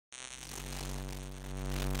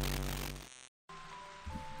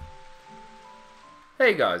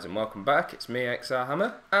Hey guys, and welcome back. It's me,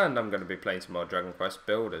 xrhammer, and I'm going to be playing some more Dragon Quest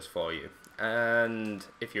Builders for you. And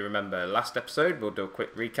if you remember last episode, we'll do a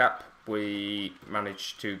quick recap. We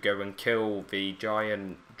managed to go and kill the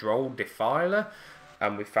giant Droll Defiler,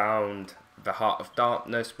 and we found the Heart of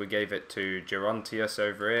Darkness. We gave it to Gerontius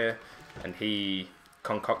over here, and he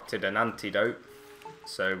concocted an antidote.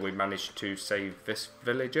 So we managed to save this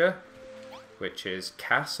villager, which is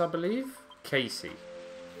Cass, I believe? Casey.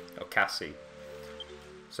 Or Cassie.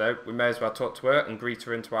 So we may as well talk to her and greet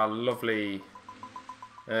her into our lovely...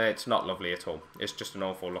 it's not lovely at all. It's just an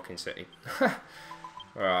awful looking city.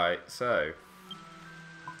 Right, so...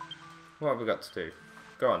 what have we got to do?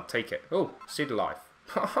 Go on, take it. Oh, Seed of Life.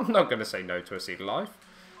 I'm not going to say no to a Seed of Life.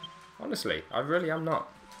 Honestly, I really am not.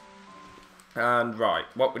 And right,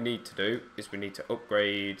 what we need to do is we need to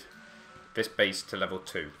upgrade this base to level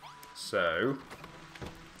 2. So...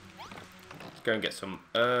 let's go and get some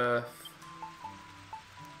earth.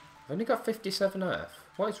 I've only got 57 earth.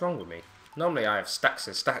 What is wrong with me? Normally I have stacks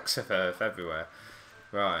and stacks of earth everywhere.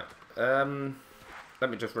 Right. Let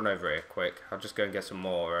me just run over here quick. I'll just go and get some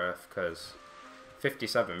more earth because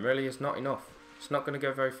 57 really is not enough. It's not going to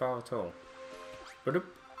go very far at all.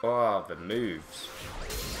 Oh, the moves.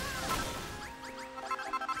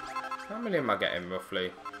 How many am I getting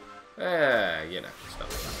roughly? You know, it's not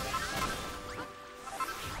bad.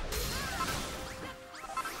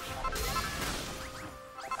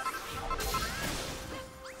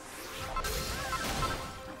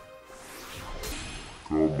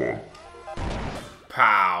 Come on.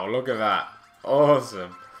 Pow, look at that.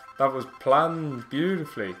 Awesome. That was planned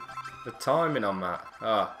beautifully. The timing on that.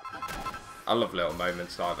 Ah, I love little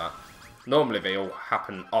moments like that. Normally they all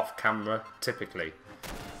happen off camera, typically.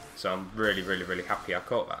 So I'm really, really, really happy I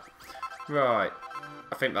caught that. Right.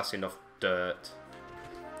 I think that's enough dirt.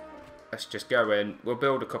 Let's just go in. We'll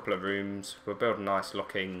build a couple of rooms. We'll build a nice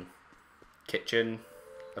looking kitchen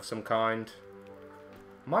of some kind.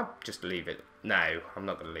 Might just leave it. No, I'm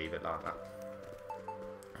not going to leave it like that.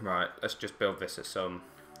 Right, let's just build this at some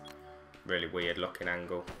really weird looking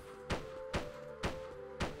angle.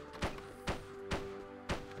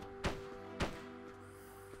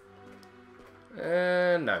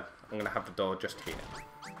 No, I'm going to have the door just here.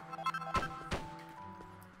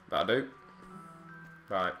 That'll do.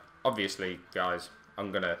 Right, obviously, guys,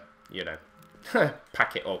 I'm going to, you know,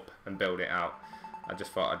 pack it up and build it out. I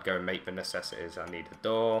just thought I'd go and make the necessities. I need a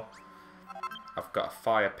door. I've got a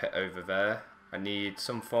fire pit over there. I need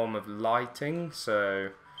some form of lighting,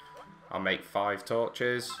 so I'll make 5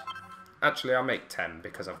 torches. Actually, I'll make 10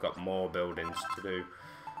 because I've got more buildings to do.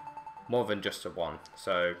 More than just a one.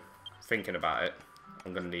 So, thinking about it,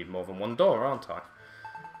 I'm going to need more than one door, aren't I?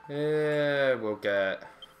 We'll get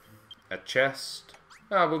a chest.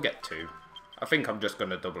 Oh, we'll get 2. I think I'm just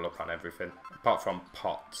going to double up on everything. Apart from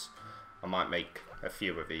pots. I might make a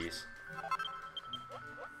few of these.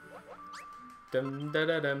 Dum da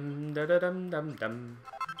da dum da da dum dum dum.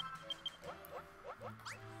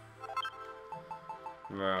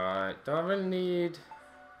 Right, do I really need...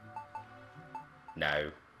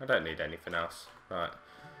 no, I don't need anything else. Right,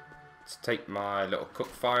 let's take my little cook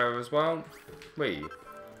fire as well. Whee.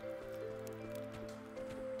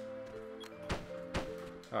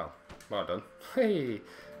 Oh, well done. Hey,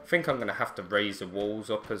 I think I'm going to have to raise the walls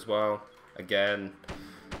up as well. Again,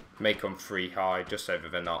 make them 3 high just so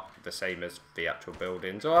that they're not the same as the actual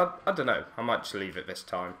buildings. Or I don't know, I might just leave it this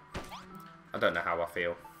time. I don't know how I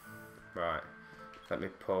feel. Right, let me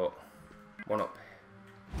put one up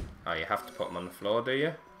here. Oh, you have to put them on the floor, do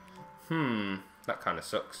you? That kind of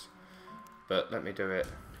sucks. But let me do it.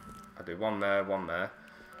 I'll do one there, one there.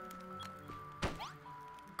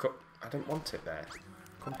 I didn't want it there.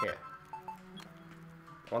 Come here.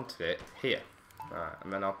 I wanted it here. Right,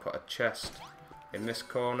 and then I'll put a chest in this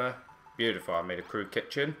corner. Beautiful, I made a crew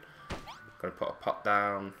kitchen. Gonna put a pot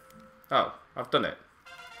down. Oh, I've done it.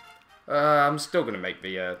 I'm still gonna make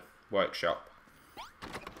the workshop.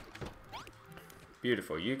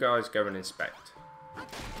 Beautiful, you guys go and inspect.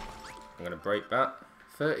 I'm gonna break that.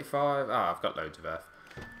 35, I've got loads of earth.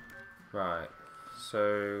 Right,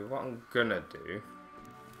 so what I'm gonna do...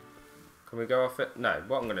 can we go off it? No,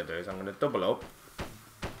 what I'm gonna do is I'm gonna double up.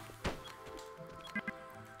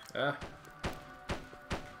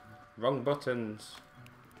 Wrong buttons.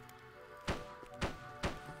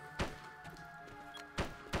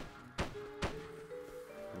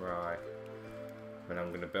 Right. Then I'm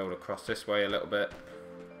going to build across this way a little bit.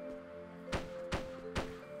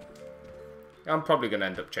 I'm probably going to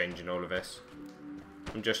end up changing all of this.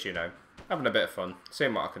 I'm just, you know, having a bit of fun.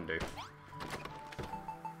 Seeing what I can do.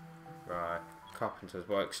 Right. Carpenter's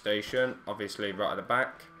workstation. Obviously right at the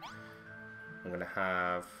back. I'm going to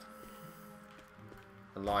have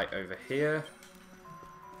a light over here.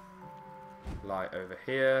 Light over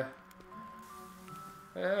here.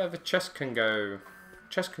 The chest can go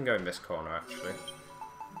in this corner actually.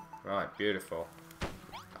 Right, beautiful.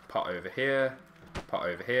 A pot over here. Pot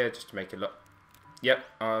over here just to make it look. Yep.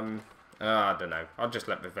 I don't know. I'll just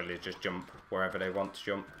let the villagers jump wherever they want to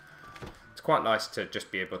jump. It's quite nice to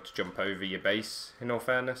just be able to jump over your base, in all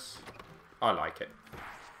fairness. I like it.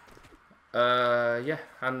 Yeah,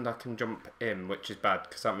 and I can jump in, which is bad,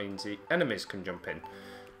 because that means the enemies can jump in.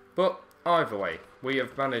 But, either way, we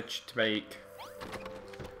have managed to make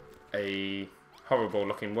a horrible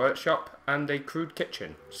looking workshop and a crude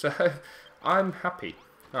kitchen. So, I'm happy.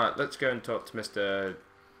 Alright, let's go and talk to Mr.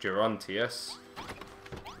 Gerontius.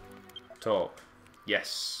 Talk.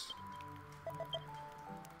 Yes.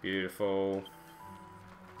 Beautiful.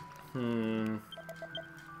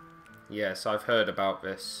 Yes, I've heard about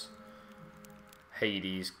this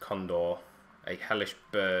Hades condor, a hellish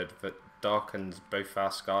bird that darkens both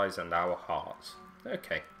our skies and our hearts.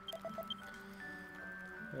 Okay.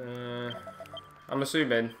 I'm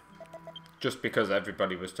assuming, just because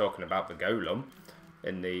everybody was talking about the golem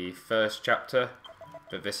in the first chapter,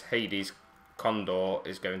 that this Hades condor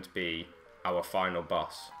is going to be our final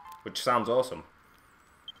boss, which sounds awesome.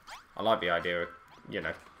 I like the idea of, you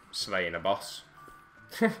know, slaying a boss.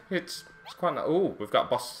 it's quite nice. Oh, we've got a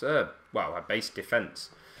boss, well, a base defense.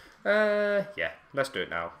 Yeah, let's do it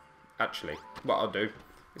now. Actually, what I'll do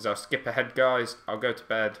is I'll skip ahead, guys. I'll go to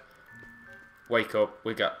bed, wake up.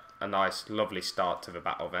 We got a nice, lovely start to the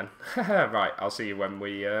battle then. Right, I'll see you when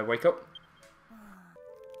we wake up.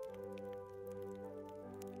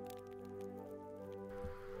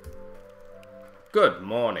 Good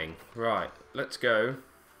morning. Right, let's go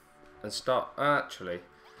and start. Actually,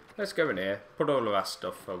 let's go in here, put all of our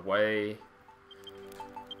stuff away.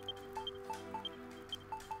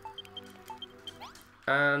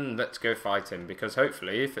 And let's go fight him, because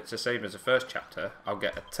hopefully, if it's the same as the first chapter, I'll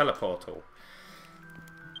get a teleportal.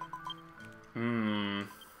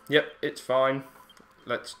 Yep, it's fine.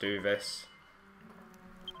 Let's do this.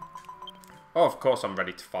 Oh, of course I'm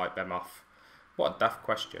ready to fight them off. What a daft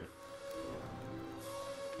question.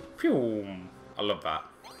 Phew, I love that.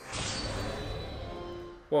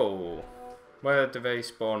 Whoa, where do they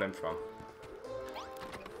spawn in from?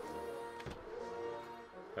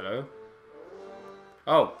 Hello?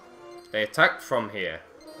 Oh, they attack from here.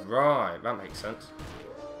 Right, that makes sense.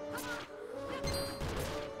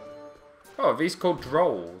 Oh, are these called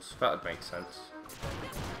drolls? That would make sense.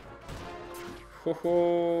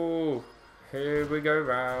 Ho-ho! Here we go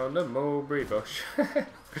round the mulberry bush.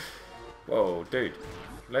 Whoa, dude.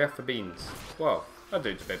 Lay off the beans. Whoa, that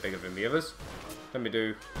dude's a bit bigger than the others. Let me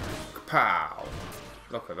do... Pow!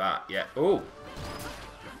 Look at that, yeah. Ooh!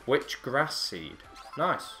 Witch grass seed.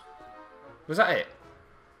 Nice. Was that it?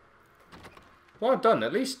 Well done,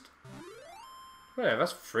 at least... Yeah,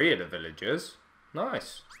 that's 3 of the villagers.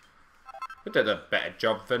 Nice. We did a better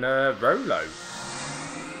job than Rolo.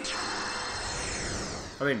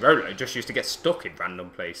 I mean, Rolo just used to get stuck in random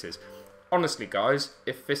places. Honestly, guys,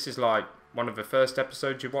 if this is like one of the first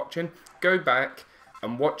episodes you're watching, go back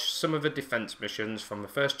and watch some of the defense missions from the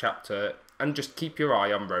first chapter and just keep your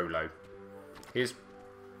eye on Rolo. Here's...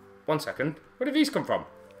 1 second. Where did these come from?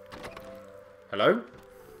 Hello?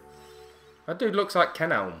 That dude looks like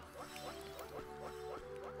Ken Elm.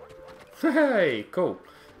 Hey, cool.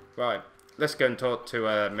 Right, let's go and talk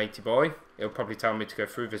to Matey Boy. He'll probably tell me to go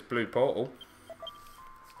through this blue portal.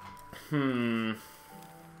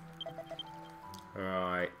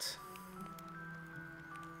 Right.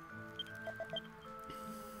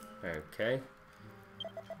 Okay.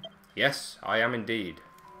 Yes, I am indeed.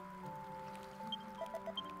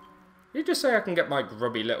 You just say I can get my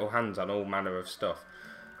grubby little hands on all manner of stuff.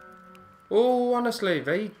 Oh, honestly,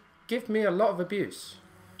 they give me a lot of abuse.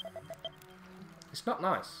 It's not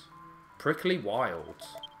nice. Prickly wilds.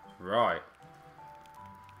 Right.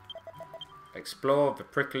 Explore the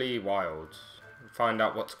prickly wilds. Find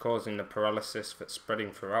out what's causing the paralysis that's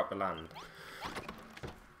spreading throughout the land.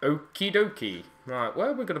 Okie dokie. Right, where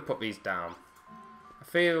are we going to put these down? I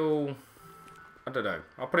feel... I don't know.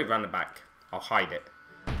 I'll put it round the back. I'll hide it.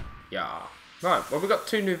 Yeah. Right, well, we've got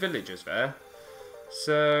 2 new villagers there.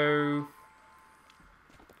 So...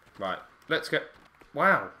 Right, let's get...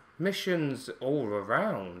 Wow, missions all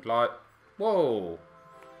around. Like, whoa.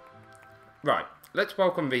 Right, let's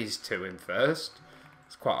welcome these 2 in first.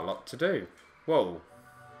 It's quite a lot to do. Whoa.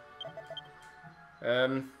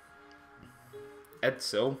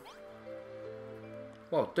 Edsel.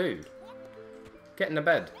 Whoa, dude. Get in the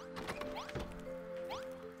bed.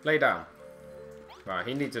 Lay down. Right,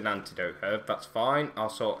 he needs an antidote herb. That's fine. I'll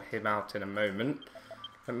sort him out in a moment.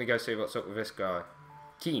 Let me go see what's up with this guy.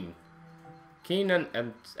 Keen. Keen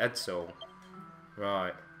and Edsel.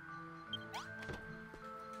 Right.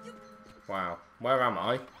 Wow. Where am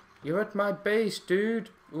I? You're at my base, dude.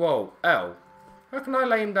 Whoa, L. How can I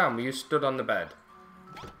lay him down when you stood on the bed?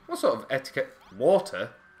 What sort of etiquette?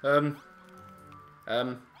 Water? I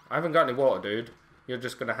haven't got any water, dude. You're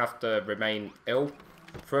just going to have to remain ill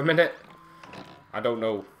for a minute. I don't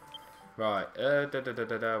know. Right.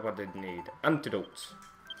 What did you need? Antidotes.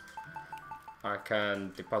 I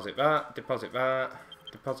can deposit that, deposit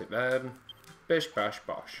them. Bish, bash,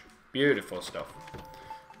 bosh. Beautiful stuff.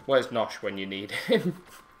 Where's Nosh when you need him?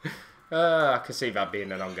 I can see that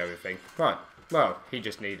being an ongoing thing. Right. Well, he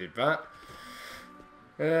just needed that.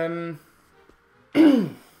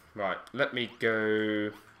 Right, let me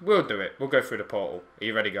go. We'll do it. We'll go through the portal. Are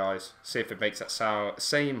you ready, guys? See if it makes that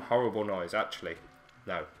same horrible noise. Actually,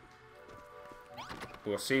 no.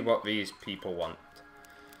 We'll see what these people want.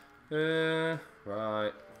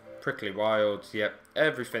 Right. Prickly wilds. Yep.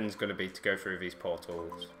 Everything's going to be to go through these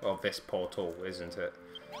portals. Or this portal, isn't it?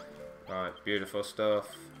 Right. Beautiful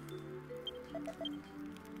stuff.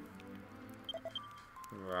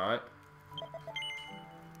 Right.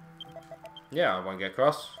 Yeah, I won't get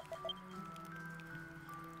across.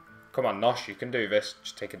 Come on, Nosh, you can do this.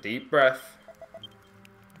 Just take a deep breath.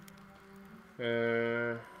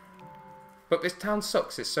 But this town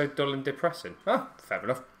sucks. It's so dull and depressing. Ah, fair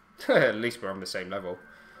enough. At least we're on the same level.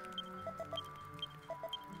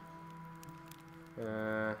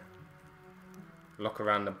 Look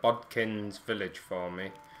around the Bodkins village for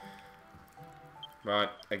me. Right,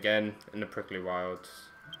 again, in the Prickly Wilds.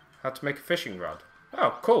 How to make a fishing rod.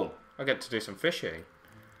 Oh, cool. I get to do some fishing.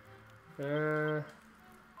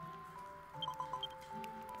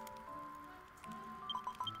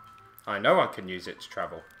 I know I can use it to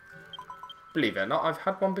travel. Believe it or not, I've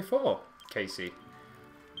had one before, Casey.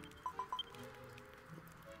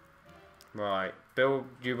 Right, build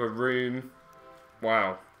you a room.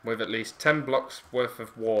 Wow, with at least 10 blocks worth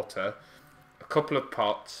of water, a couple of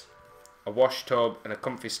pots, a wash tub, and a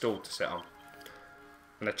comfy stool to sit on.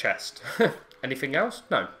 And a chest. Anything else?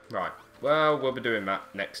 No. Right. Well, we'll be doing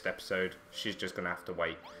that next episode. She's just going to have to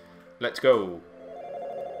wait. Let's go.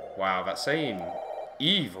 Wow, that same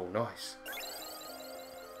evil noise.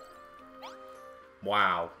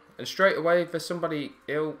 Wow. And straight away, there's somebody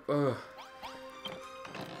ill. Ugh.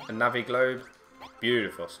 A Navi globe.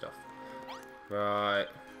 Beautiful stuff. Right.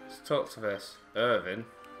 Let's talk to this. Irvin.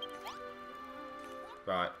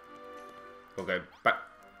 Right. We'll go back.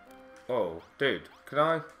 Oh, dude. Can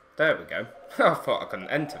I? There we go. I thought I couldn't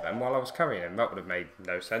enter them while I was carrying him. That would have made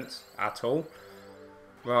no sense at all.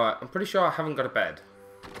 Right. I'm pretty sure I haven't got a bed.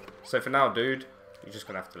 So for now, dude, you're just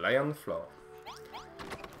going to have to lay on the floor.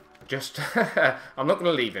 Just... I'm not going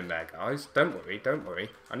to leave him there, guys. Don't worry. Don't worry.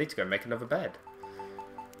 I need to go make another bed.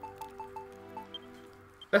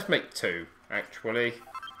 Let's make 2, actually.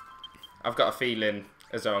 I've got a feeling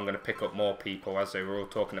as though I'm going to pick up more people as they were all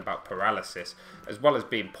talking about paralysis, as well as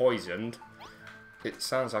being poisoned. It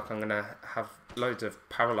sounds like I'm going to have loads of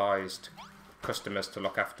paralysed customers to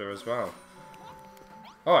look after as well.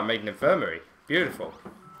 Oh, I made an infirmary. Beautiful.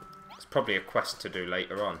 It's probably a quest to do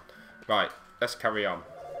later on. Right, let's carry on.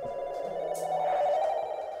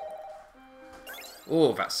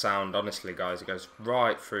 Oh, that sound, honestly, guys, it goes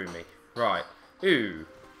right through me. Right. Ooh,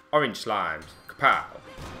 orange slimes. Kapow.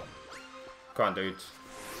 Come on, dudes.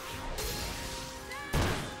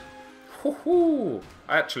 Woohoo!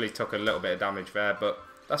 I actually took a little bit of damage there, but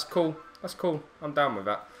that's cool. That's cool. I'm down with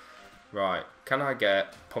that. Right. Can I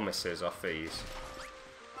get pumices off these?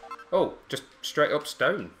 Oh, just straight up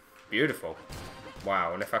stone. Beautiful.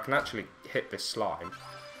 Wow, and if I can actually hit this slime.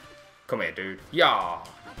 Come here, dude. Yah!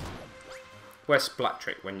 Where's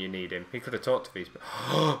Splattrick when you need him? He could have talked to these.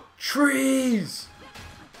 Trees!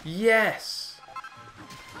 Yes!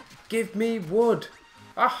 Give me wood!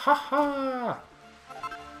 Ah ha ha!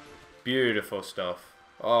 Beautiful stuff.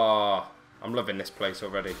 Oh, I'm loving this place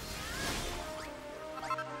already.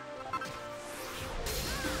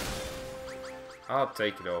 I'll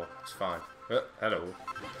take it all. It's fine. Hello.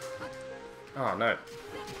 Oh, no.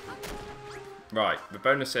 Right, the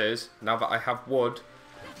bonus is, now that I have wood,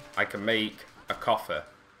 I can make a coffer.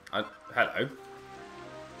 Hello.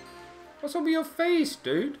 What's up with your face,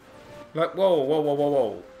 dude? Like, whoa, whoa, whoa, whoa,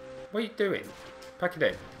 whoa. What are you doing? Pack it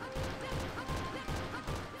in.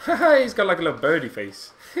 Haha, he's got like a little birdie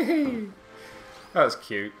face. That's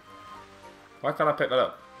cute. Why can't I pick that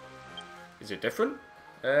up? Is it different?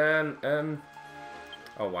 Oh,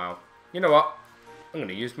 wow. You know what? I'm going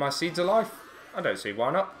to use my Seeds of Life. I don't see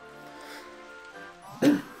why not.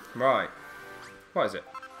 Right. What is it?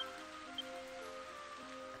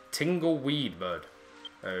 Tingleweed bud.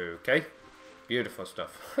 Okay. Beautiful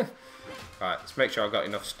stuff. Right, let's make sure I've got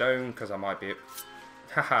enough stone, because I might be...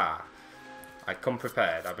 Haha. I come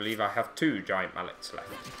prepared. I believe I have 2 giant mallets left.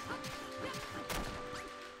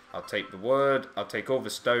 I'll take the wood. I'll take all the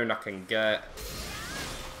stone I can get.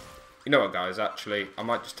 You know what, guys, actually, I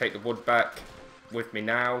might just take the wood back with me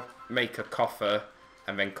now, make a coffer,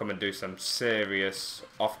 and then come and do some serious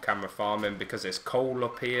off-camera farming, because there's coal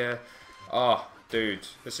up here. Oh, dude,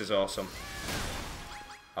 this is awesome.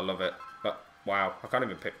 I love it. But, wow, I can't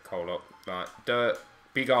even pick coal up. Right, dirt,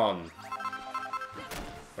 be gone.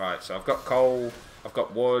 Right, so I've got coal, I've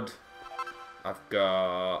got wood, I've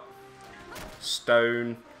got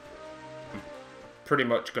stone. I'm pretty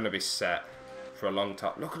much going to be set for a long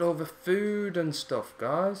time. Look at all the food and stuff,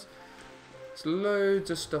 guys. There's loads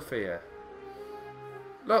of stuff here.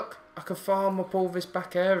 Look, I can farm up all this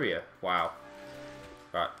back area. Wow.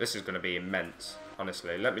 Right, this is going to be immense,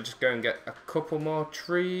 honestly. Let me just go and get a couple more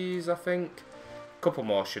trees, I think. A couple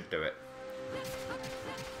more should do it.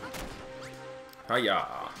 Hiya.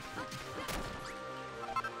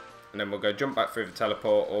 And then we'll go jump back through the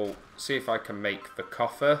teleportal, see if I can make the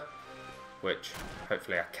coffer, which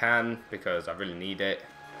hopefully I can, because I really need it.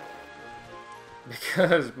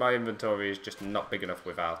 Because my inventory is just not big enough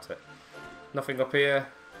without it. Nothing up here?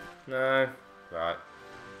 No? Right.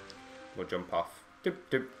 We'll jump off. Doop,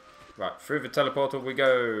 doop. Right, through the teleportal we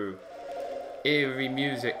go. Eerie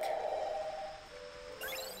music.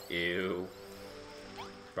 Ew.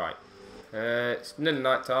 Right. It's nearly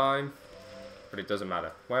night time, but it doesn't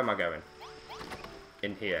matter. Where am I going?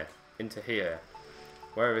 In here. Into here.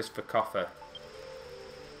 Where is the coffer?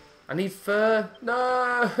 I need fur.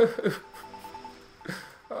 No!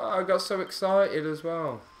 Oh, I got so excited as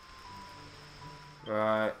well.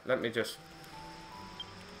 Right, let me just...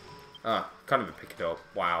 Ah, can't even pick it up.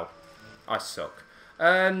 Wow. I suck.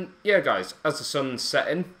 Yeah, guys, as the sun's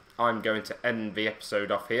setting, I'm going to end the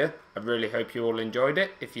episode off here. I really hope you all enjoyed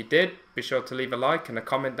it. If you did, be sure to leave a like and a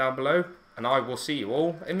comment down below, and I will see you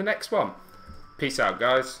all in the next one. Peace out,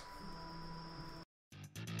 guys.